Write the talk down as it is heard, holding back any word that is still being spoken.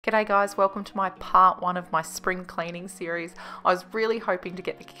G'day guys, welcome to my part 1 of my spring cleaning series. I was really hoping to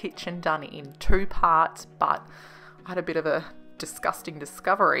get the kitchen done in 2 parts, but I had a bit of a disgusting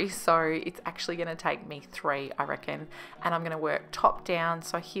discovery, so it's actually going to take me 3, I reckon, and I'm going to work top down.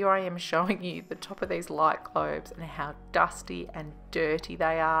 So here I am showing you the top of these light globes and how dusty and dirty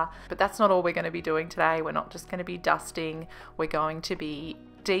they are. But that's not all we're going to be doing today. We're not just going to be dusting, we're going to be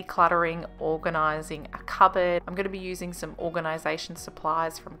decluttering, organising a cupboard. I'm going to be using some organisation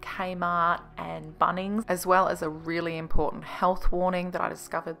supplies from Kmart and Bunnings, as well as a really important health warning that I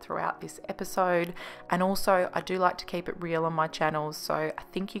discovered throughout this episode. And also, I do like to keep it real on my channels, so I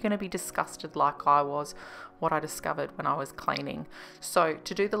think you're going to be disgusted like I was what I discovered when I was cleaning. So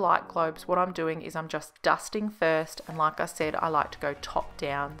to do the light globes, what I'm doing is I'm just dusting first, and like I said, I like to go top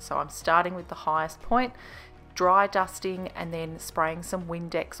down. So I'm starting with the highest point, dry dusting, and then spraying some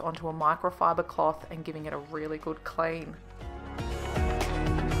Windex onto a microfiber cloth and giving it a really good clean.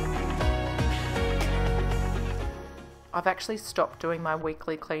 I've actually stopped doing my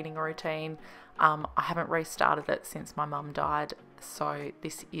weekly cleaning routine. I haven't restarted it since my mum died, so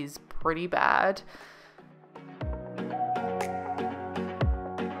this is pretty bad.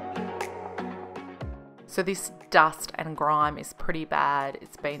 So this dust and grime is pretty bad.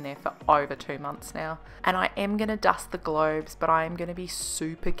 It's been there for over 2 months now. And I am going to dust the globes, but I am going to be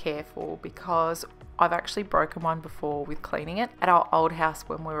super careful because I've actually broken one before with cleaning it. At our old house,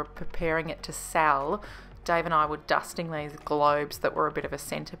 when we were preparing it to sell, Dave and I were dusting these globes that were a bit of a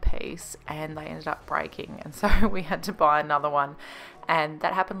centerpiece, and they ended up breaking, and so we had to buy another one. And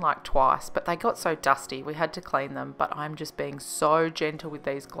that happened like twice, but they got so dusty we had to clean them. But I'm just being so gentle with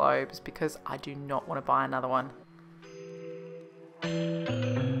these globes because I do not want to buy another one. I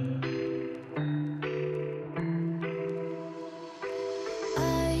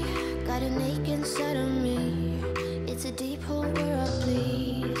got an ache inside of me. It's a deep hole where I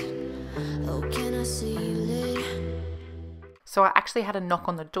bleed. Oh, can I see you lit? So I actually had a knock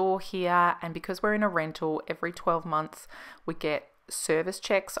on the door here, and because we're in a rental, every 12 months we get service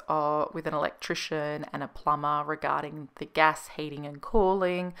checks with an electrician and a plumber regarding the gas heating and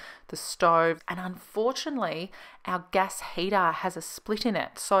cooling, the stove, and unfortunately our gas heater has a split in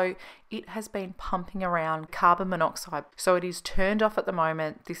it, so it has been pumping around carbon monoxide. So it is turned off at the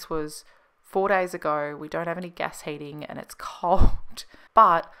moment. This was 4 days ago. We don't have any gas heating and it's cold,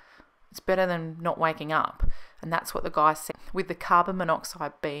 but it's better than not waking up. And that's what the guy said. With the carbon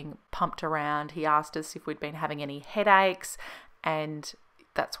monoxide being pumped around, he asked us if we'd been having any headaches, and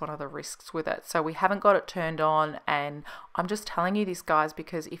that's one of the risks with it. So we haven't got it turned on, and I'm just telling you this, guys,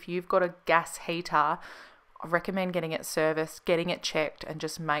 because if you've got a gas heater, I recommend getting it serviced, getting it checked, and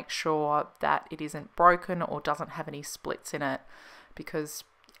just make sure that it isn't broken or doesn't have any splits in it, because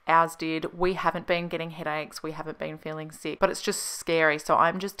ours did. We haven't been getting headaches, we haven't been feeling sick, but it's just scary. So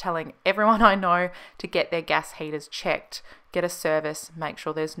I'm just telling everyone I know to get their gas heaters checked, get a service, make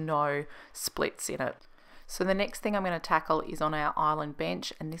sure there's no splits in it. So the next thing I'm going to tackle is on our island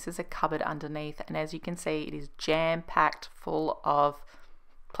bench, and this is a cupboard underneath, and as you can see it is jam-packed full of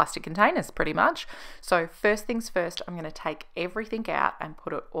plastic containers pretty much. So first things first, I'm going to take everything out and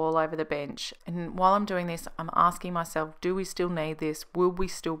put it all over the bench. And while I'm doing this, I'm asking myself, do we still need this? Will we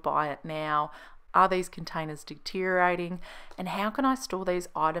still buy it now? Are these containers deteriorating? And how can I store these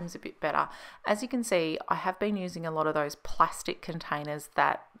items a bit better? As you can see, I have been using a lot of those plastic containers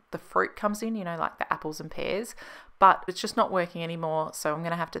that the fruit comes in, you know, like the apples and pears, but it's just not working anymore. So I'm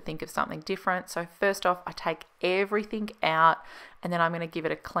going to have to think of something different. So first off, I take everything out, and then I'm going to give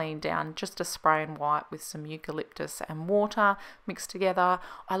it a clean down, just a spray and wipe with some eucalyptus and water mixed together.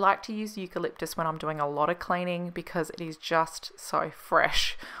 I like to use eucalyptus when I'm doing a lot of cleaning because it is just so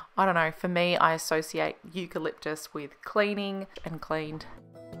fresh. I don't know, for me, I associate eucalyptus with cleaning and cleaned.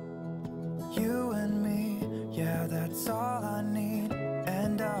 You and me, yeah, that's all I need,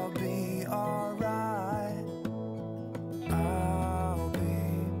 and I'll be alright. I'll be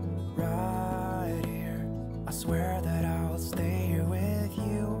right here. I swear that I'll stay here with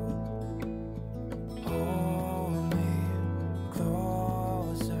you. Hold me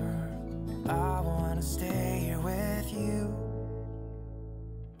closer. I wanna stay here with you.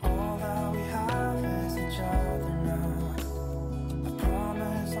 All that we have is each other now. I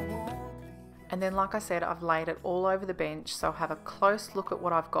promise I won't. And then, like I said, I've laid it all over the bench, so I'll have a close look at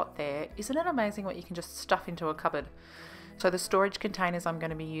what I've got there. Isn't it amazing what you can just stuff into a cupboard? So the storage containers I'm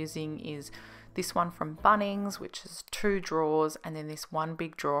going to be using is this one from Bunnings, which is 2 drawers, and then this one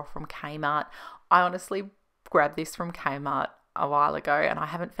big drawer from Kmart. I honestly grabbed this from Kmart a while ago and I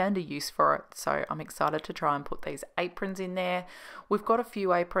haven't found a use for it, so I'm excited to try and put these aprons in there. We've got a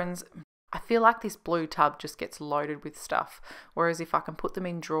few aprons. I feel like this blue tub just gets loaded with stuff, whereas if I can put them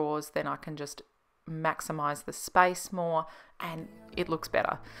in drawers, then I can just maximize the space more and it looks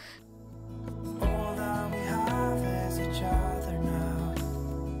better. All that we have is each other now.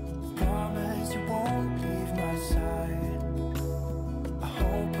 Promise you won't leave my side. I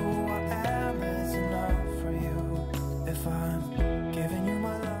hope who I am is enough for you. If I'm giving you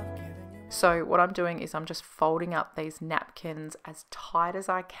my love, so what I'm doing is I'm just folding up these napkins as tight as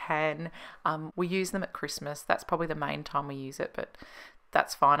I can. We use them at Christmas. That's probably the main time we use it, but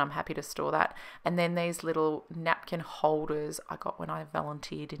that's fine. I'm happy to store that. And then these little napkin holders I got when I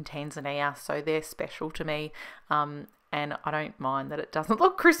volunteered in Tanzania. So they're special to me. And I don't mind that it doesn't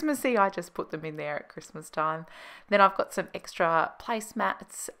look Christmassy. I just put them in there at Christmas time. Then I've got some extra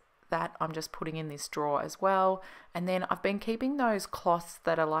placemats that I'm just putting in this drawer as well. And then I've been keeping those cloths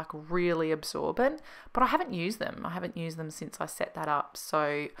that are like really absorbent, but I haven't used them. I haven't used them since I set that up.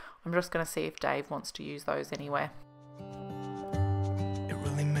 So I'm just going to see if Dave wants to use those anywhere. it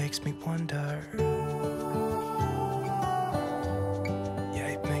really makes me wonder. Yeah,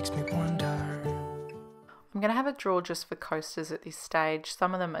 it makes me wonder. I'm going to have a drawer just for coasters at this stage.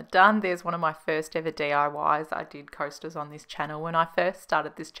 Some of them are done. There's one of my first ever DIYs. I did coasters on this channel. When I first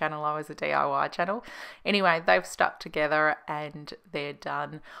started this channel, I was a DIY channel. Anyway, they've stuck together and they're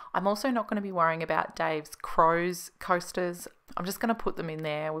done. I'm also not going to be worrying about Dave's Crows coasters. I'm just going to put them in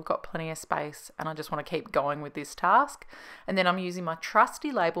there. We've got plenty of space and I just want to keep going with this task. And then I'm using my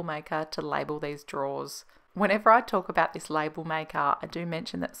trusty label maker to label these drawers. Whenever I talk about this label maker, I do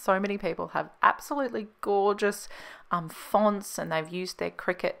mention that so many people have absolutely gorgeous fonts and they've used their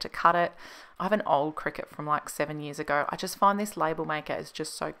Cricut to cut it. I have an old Cricut from like 7 years ago. I just find this label maker is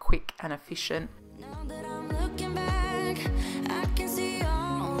just so quick and efficient. Now that I'm looking back, I can see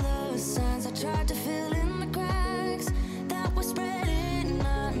all the signs I tried to fill in the cracks that were spread in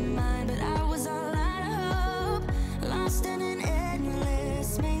my mind, but I was all out of hope, lost in an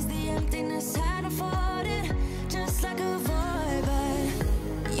endless maze. The emptiness had unfolded just like a void,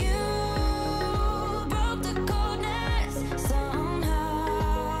 but you broke the coldness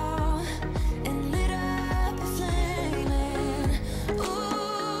somehow and lit up a flame. Ooh,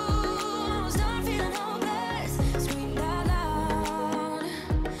 I was done feeling hopeless, screamed out loud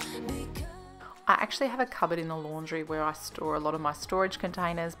because I actually have a cupboard in the laundry where I store a lot of my storage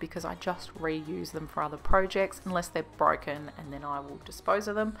containers because I just reuse them for other projects unless they're broken, and then I will dispose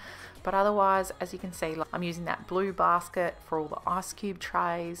of them. But otherwise, as you can see, like, I'm using that blue basket for all the ice cube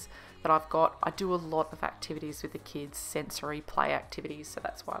trays that I've got. I do a lot of activities with the kids, sensory play activities, so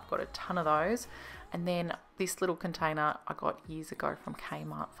that's why I've got a ton of those. And then this little container I got years ago from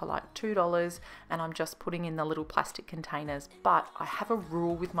Kmart for like $2, and I'm just putting in the little plastic containers. But I have a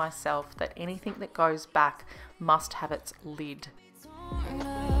rule with myself that anything that goes back must have its lid. torn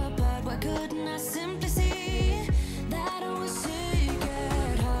apart. Why couldn't I simply see that I was sick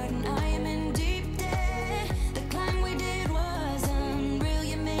at heart and I am in deep debt? The climb we did was unreal.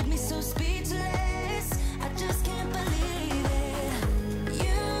 You made me so speechless. I just can't believe it.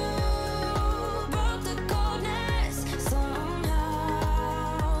 You broke the coldness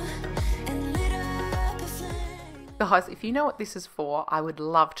somehow and lit up a flame. Guys, if you know what this is for, I would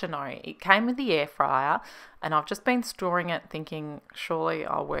love to know. It came with the air fryer and I've just been storing it thinking surely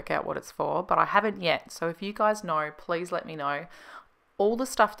I'll work out what it's for, but I haven't yet. So if you guys know, please let me know. All the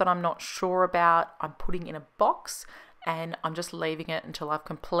stuff that I'm not sure about, I'm putting in a box and I'm just leaving it until I've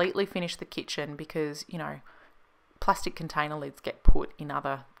completely finished the kitchen because, you know, plastic container lids get put in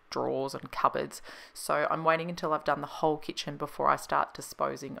other drawers and cupboards. So I'm waiting until I've done the whole kitchen before I start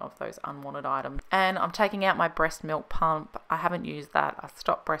disposing of those unwanted items. And I'm taking out my breast milk pump. I haven't used that. I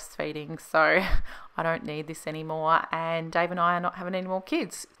stopped breastfeeding, so I don't need this anymore. And Dave and I are not having any more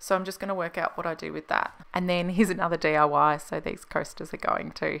kids. So I'm just going to work out what I do with that. And then here's another DIY. So these coasters are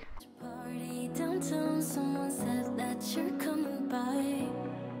going too. Party downtown, someone said that you're coming by.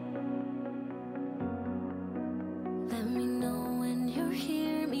 Let me know when you're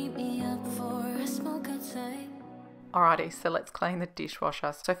here, meet me up for a smoke outside. Alrighty, so let's clean the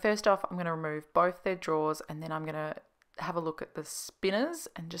dishwasher. So first off, I'm going to remove both their drawers and then I'm going to have a look at the spinners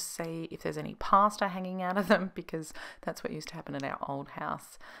and just see if there's any pasta hanging out of them because that's what used to happen in our old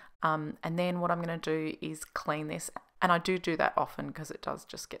house. And then what I'm going to do is clean this, and I do that often because it does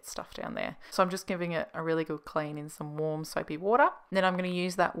just get stuff down there. So I'm just giving it a really good clean in some warm soapy water. Then I'm going to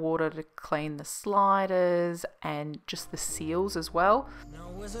use that water to clean the sliders and just the seals as well. No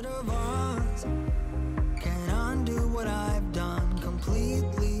Wizard of Oz can undo what I've done.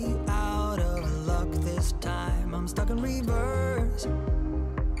 Completely out of luck this time. I'm stuck in reverse.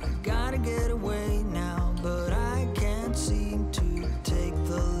 I gotta get away now, but I can't seem to take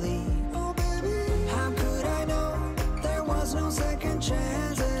the lead. Oh,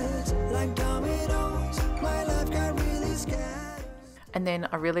 And then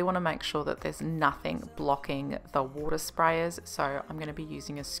I really want to make sure that there's nothing blocking the water sprayers. So I'm going to be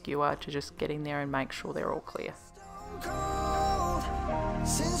using a skewer to just get in there and make sure they're all clear. Cold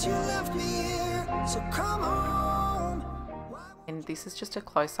since you left me here, so come home. And this is just a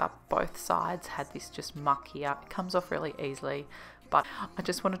close-up. Both sides had this just muck here. It comes off really easily, but I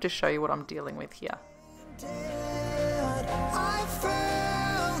just wanted to show you what I'm dealing with here. I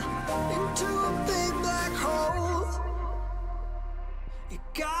fell into a big black hole. It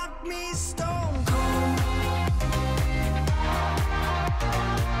got me stone cold.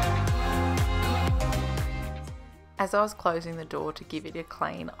 As I was closing the door to give it a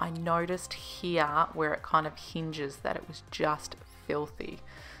clean, I noticed here where it kind of hinges that it was just filthy.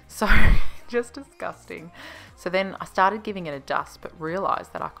 So just disgusting. So then I started giving it a dust, but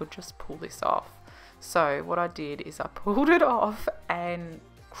realized that I could just pull this off. So what I did is I pulled it off, and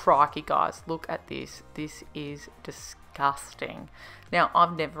crikey guys, look at this. This is disgusting. Now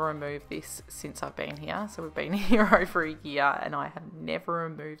I've never removed this since I've been here. So we've been here over a year and I have never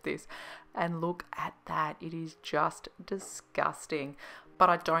removed this. And look at that. It is just disgusting. But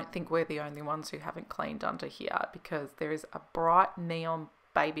I don't think we're the only ones who haven't cleaned under here, because there is a bright neon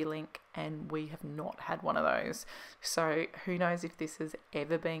baby link and we have not had one of those. So who knows if this has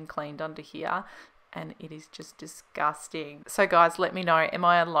ever been cleaned under here. And it is just disgusting. So guys, let me know, am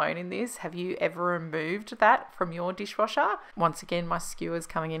I alone in this? Have you ever removed that from your dishwasher? Once again, my skewer's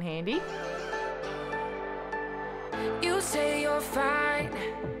coming in handy. You say you're fine,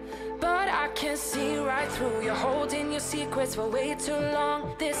 but I can see right through. You're holding your secrets for way too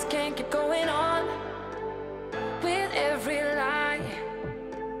long. This can't keep going on. With every lie,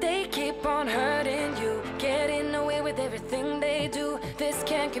 they keep on hurting you, getting away with everything they do. This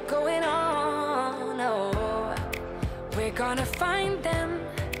can't keep going on, no. We're gonna find them,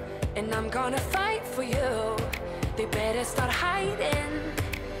 and I'm gonna fight for you. They better start hiding.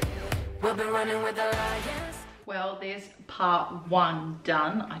 We'll be running with the lions. Well, there's part one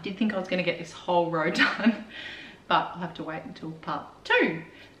done. I did think I was going to get this whole row done, but I'll have to wait until part two.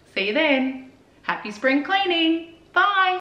 See you then. Happy spring cleaning. Bye.